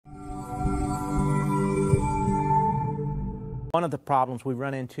One of the problems we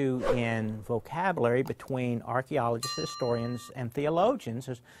run into in vocabulary between archaeologists, historians, and theologians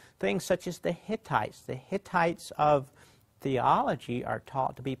is things such as the Hittites. The Hittites of theology are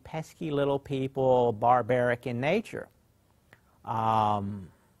taught to be pesky little people, barbaric in nature,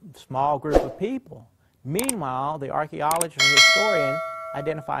 small group of people. Meanwhile, the archaeologist or historian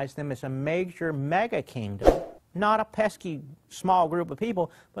identifies them as a major mega kingdom, not a pesky small group of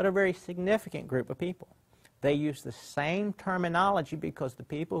people, but a very significant group of people. They use the same terminology because the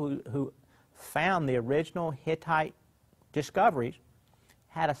people who found the original Hittite discoveries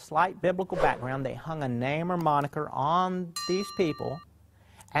had a slight biblical background. They hung a name or moniker on these people,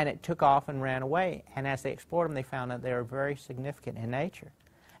 and it took off and ran away. And as they explored them, they found that they were very significant in nature.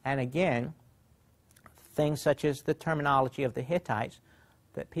 And again, things such as the terminology of the Hittites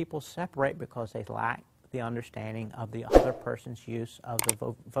that people separate because they lack the understanding of the other person's use of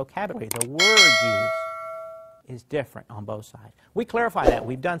the vocabulary. The word use is different on both sides. We clarify that.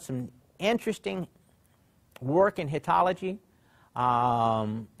 We've done some interesting work in Hittology,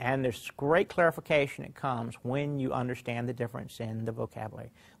 and there's great clarification that comes when you understand the difference in the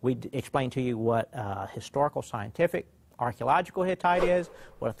vocabulary. We explain to you what historical, scientific, archaeological Hittite is,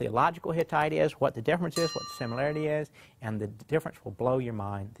 what a theological Hittite is, what the difference is, what the similarity is, and the difference will blow your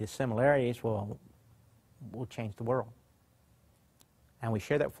mind. The similarities will change the world. And we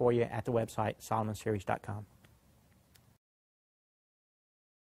share that for you at the website, solomonseries.com.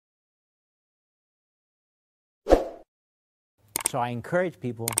 So I encourage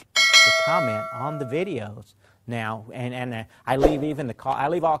people to comment on the videos now, and I leave I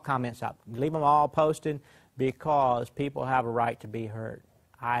leave all comments up, leave them all posted, because people have a right to be heard.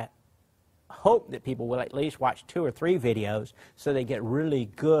 I hope that people will at least watch 2 or 3 videos so they get really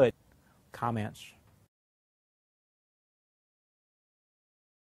good comments